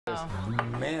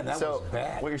Man, that was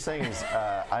bad. What you're saying is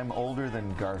I'm older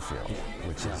than Garfield,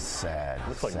 which is sad.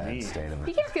 Looks like me. State of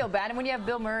You can't feel bad. And when you have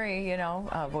Bill Murray, you know,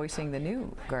 voicing the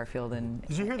new Garfield and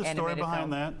Did you hear the story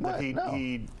behind film? that? That No.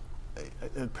 he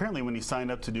apparently when he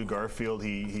signed up to do Garfield,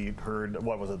 he heard,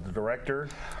 what was it, the director?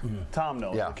 Tom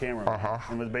knows, the cameraman,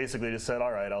 and was basically just said,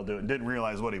 all right, I'll do it. Didn't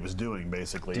realize what he was doing,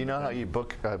 basically. Do you know how you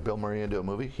book Bill Murray into a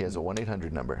movie? He has a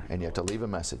 1-800 number, and you have to leave a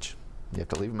message. You have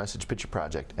to leave a message, pitch your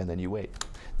project, and then you wait.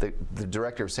 The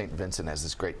director of St. Vincent has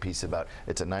this great piece about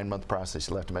it's a 9-month process.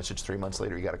 You left a message 3 months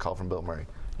later, you got a call from Bill Murray.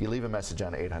 You leave a message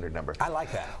on an 800 number. I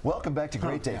like that. Welcome back to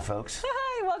Great Day, folks.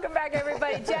 Hi, welcome back,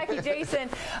 everybody. Jackie, Jason,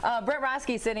 Brent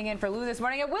Roski sitting in for Lou this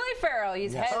morning, and Willie Farrell.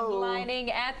 He's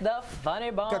headlining at the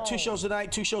Funny Bone. Got 2 shows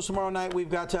tonight, 2 shows tomorrow night. We've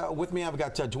got with me. I've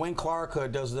got Dwayne Clark,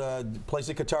 plays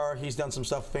the guitar. He's done some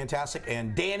stuff fantastic,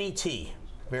 and Danny T.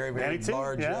 Very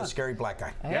large, scary black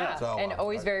guy. Yeah, so, and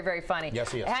always very, very funny.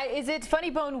 Yes, he is. Is it Funny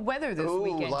Bone weather this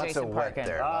weekend, lots Jason of wet Parkin?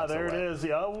 there. There it is.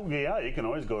 Yeah, you can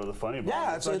always go to the Funny Bone.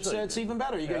 Yeah, it's even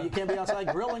better. You can't be outside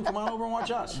grilling. Come on over and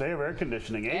watch us. They have air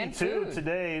conditioning. 82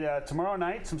 today. Tomorrow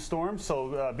night, some storms,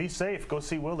 so be safe. Go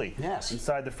see Willie. Yes.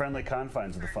 Inside the friendly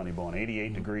confines of the Funny Bone.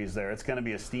 88 degrees there. It's going to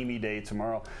be a steamy day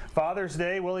tomorrow. Father's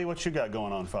Day. Willie, what you got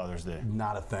going on Father's Day?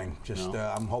 Not a thing. Just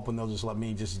No? I'm hoping they'll just let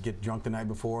me just get drunk the night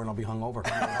before and I'll be hungover.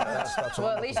 That's Well,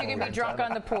 at least you can be drunk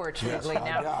on the porch legally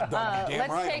now.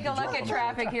 Let's take a look at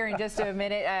traffic here in just a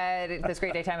minute. This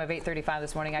great day time of 8:35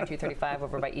 this morning, I-235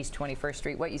 over by East 21st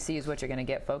Street. What you see is what you're going to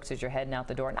get, folks, as you're heading out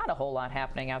the door. Not a whole lot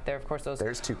happening out there. Of course,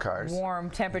 There's 2 cars. Warm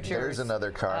temperatures. There's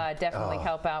another car. Definitely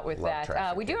help out with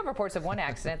that. We do here. have reports of one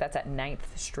accident. That's at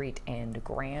 9th Street and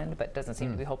Grand, but doesn't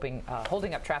seem to be holding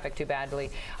up traffic too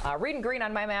badly. Read and green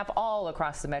on my map all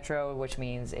across the metro, which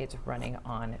means it's running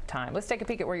on time. Let's take a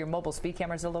peek at where your mobile speed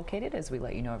cameras are located as we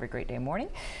let you know every great day morning.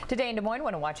 Today in Des Moines,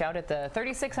 want to watch out at the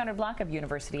 3600 block of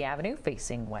University Avenue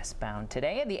facing westbound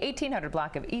today, and the 1800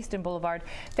 block of Easton Boulevard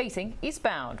facing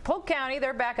eastbound. Polk County,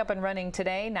 they're back up and running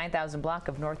today. 9000 block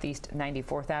of Northeast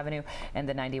 94th Avenue and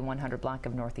the 9100 block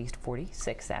of Northeast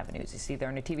 46th Avenue. As you see there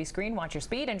on the TV screen, watch your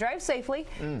speed and drive safely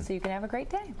so you can have a great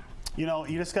day. You know,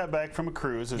 you just got back from a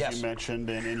cruise, as you mentioned,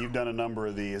 and you've done a number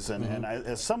of these. And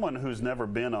as someone who's never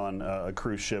been on a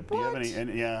cruise ship, do you have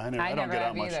any? I don't get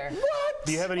out much. Either. What?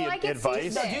 Do you have any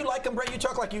advice? Do you like them, Brett? You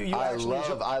talk like you actually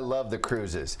enjoy. I love the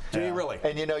cruises. Do you really?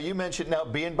 And you mentioned now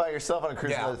being by yourself on a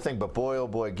cruise is another thing, but boy, oh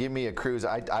boy, give me a cruise.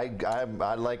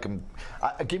 I like them.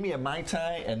 Give me a Mai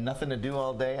Tai and nothing to do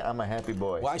all day. I'm a happy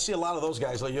boy. Well, I see a lot of those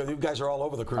guys. Like, you guys are all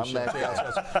over the cruise ship. See,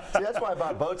 that's why I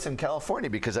bought boats in California,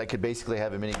 because I could basically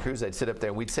have a mini cruise. I'd sit up there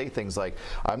and we'd say things like,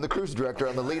 I'm the cruise director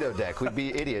on the Lido deck. We'd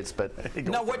be idiots, but...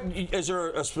 Now, is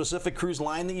there a specific cruise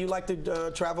line that you like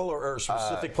to travel, or a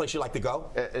specific place you like to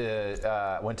go?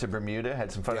 Went to Bermuda,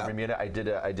 had some fun in Bermuda. I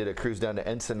did a cruise down to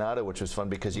Ensenada, which was fun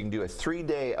because you can do a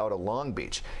 3-day out of Long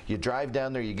Beach. You drive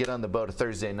down there, you get on the boat a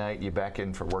Thursday night, you're back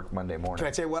in for work Monday morning. Can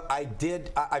I tell you what I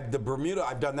did? The Bermuda,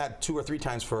 I've done that 2 or 3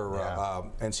 times for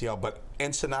NCL, but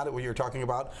Ensenada, what you were talking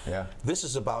about, this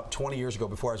is about 20 years ago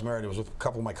before I was married. I was with a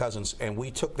couple of my cousins, and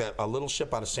we took a little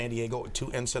ship out of San Diego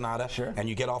to Ensenada, and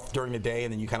you get off during the day,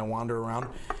 and then you kind of wander around.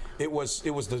 It was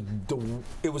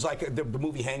like the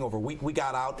movie Hangover. We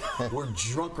got out, we're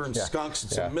drunker than skunks.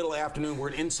 It's the middle of the afternoon. We're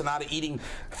in Ensenada eating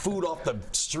food off the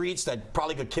streets that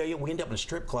probably could kill you. We end up in a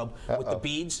strip club with the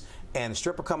beads, and the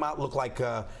stripper come out looked like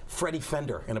Freddie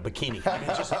Fender in a bikini. I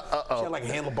mean, she had like a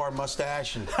handlebar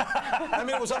mustache, and I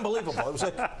mean, it was unbelievable. It was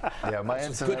like my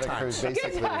Ensenada cruise,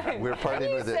 basically, we were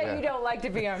partying with it. You say you don't like to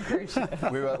be on cruise ships.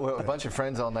 We were a bunch of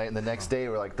friends all night, and the next day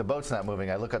we're like, the boat's not moving.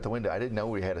 I look out the window. I didn't know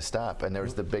we had to stop, and there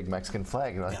was the big Mexican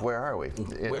flag. And we're like, where are we?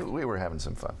 We were having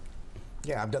some fun.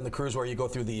 Yeah, I've done the cruise where you go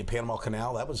through the Panama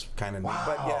Canal. That was kind of neat.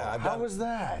 But yeah, how was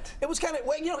that? It was kind of,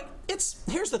 well,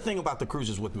 here's the thing about the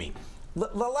cruises with me.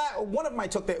 One of them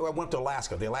I went to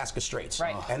Alaska, the Alaska Straits.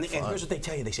 Right. And here's what they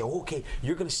tell you. They say, okay,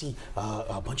 you're going to see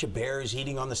a bunch of bears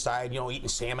eating on the side, eating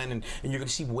salmon, and you're going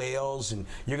to see whales, and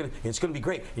it's going to be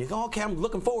great. And you go, okay, I'm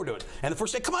looking forward to it. And the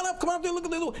first day, come on up there, look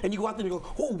at the and you go out there and you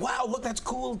go, oh, wow, look, that's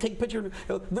cool. Take a picture.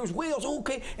 There's whales,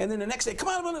 okay. And then the next day, come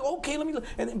on up, okay, let me look.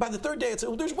 And then by the third day, it's,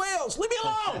 there's whales, leave me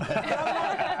alone.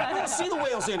 I don't see the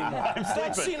whales anymore. I'm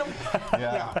not seeing them.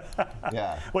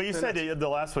 Yeah. Well, you said the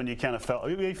last one you kind of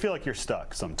you feel like you're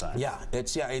stuck sometimes. Yeah,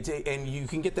 and you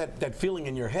can get that feeling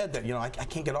in your head that I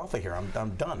can't get off of here. I'm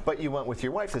done. But you went with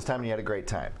your wife this time and you had a great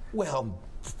time. Well,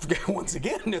 once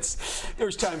again,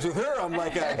 there's times with her I'm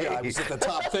like, I was at the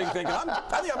top thing thinking,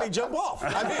 I think I may jump off.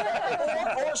 I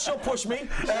mean, or she'll push me.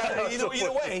 Either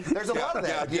way. There's a lot of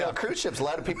that. You know, cruise ships, a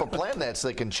lot of people plan that so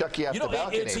they can chuck you off the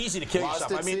balcony. It's easy to kill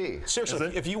yourself. I mean,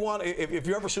 seriously, if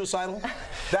you're ever suicidal,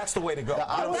 that's the way to go.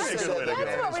 That's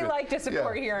what we like to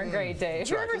support here on Great Day. If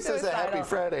you're ever this is a happy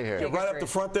Friday here. Right up the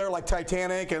front there like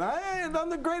Titanic, and I'm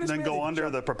the greatest. Then go under,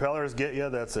 the propellers get you,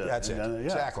 that's it. That's it.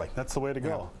 Exactly. That's the way to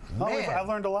go. Man, I've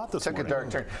learned a lot this morning. Took a dark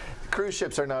turn. Cruise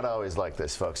ships are not always like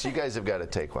this, folks. You guys have got to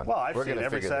take one. Well, I've seen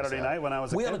every Saturday night when I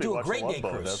was a kid. We ought to do a great day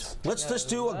cruise. Let's just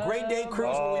do a great day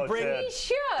cruise where we bring. We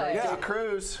should. Great day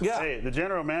cruise. Yeah. Hey, the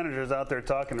general manager's out there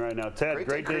talking right now. Ted,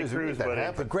 great day cruise, buddy.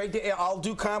 A great day. I'll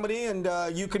do comedy, and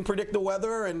you can predict the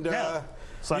weather, and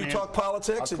you talk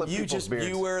politics, and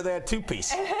you wear that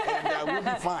two-piece, and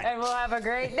we'll be fine. And we'll have a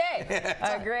great day.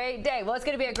 A great day. Well, it's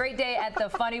going to be a great day at the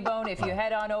Funny Bone if you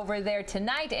head on over there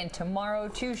tonight and tomorrow.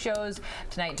 2 shows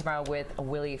tonight and tomorrow with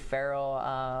Willie, Farrell.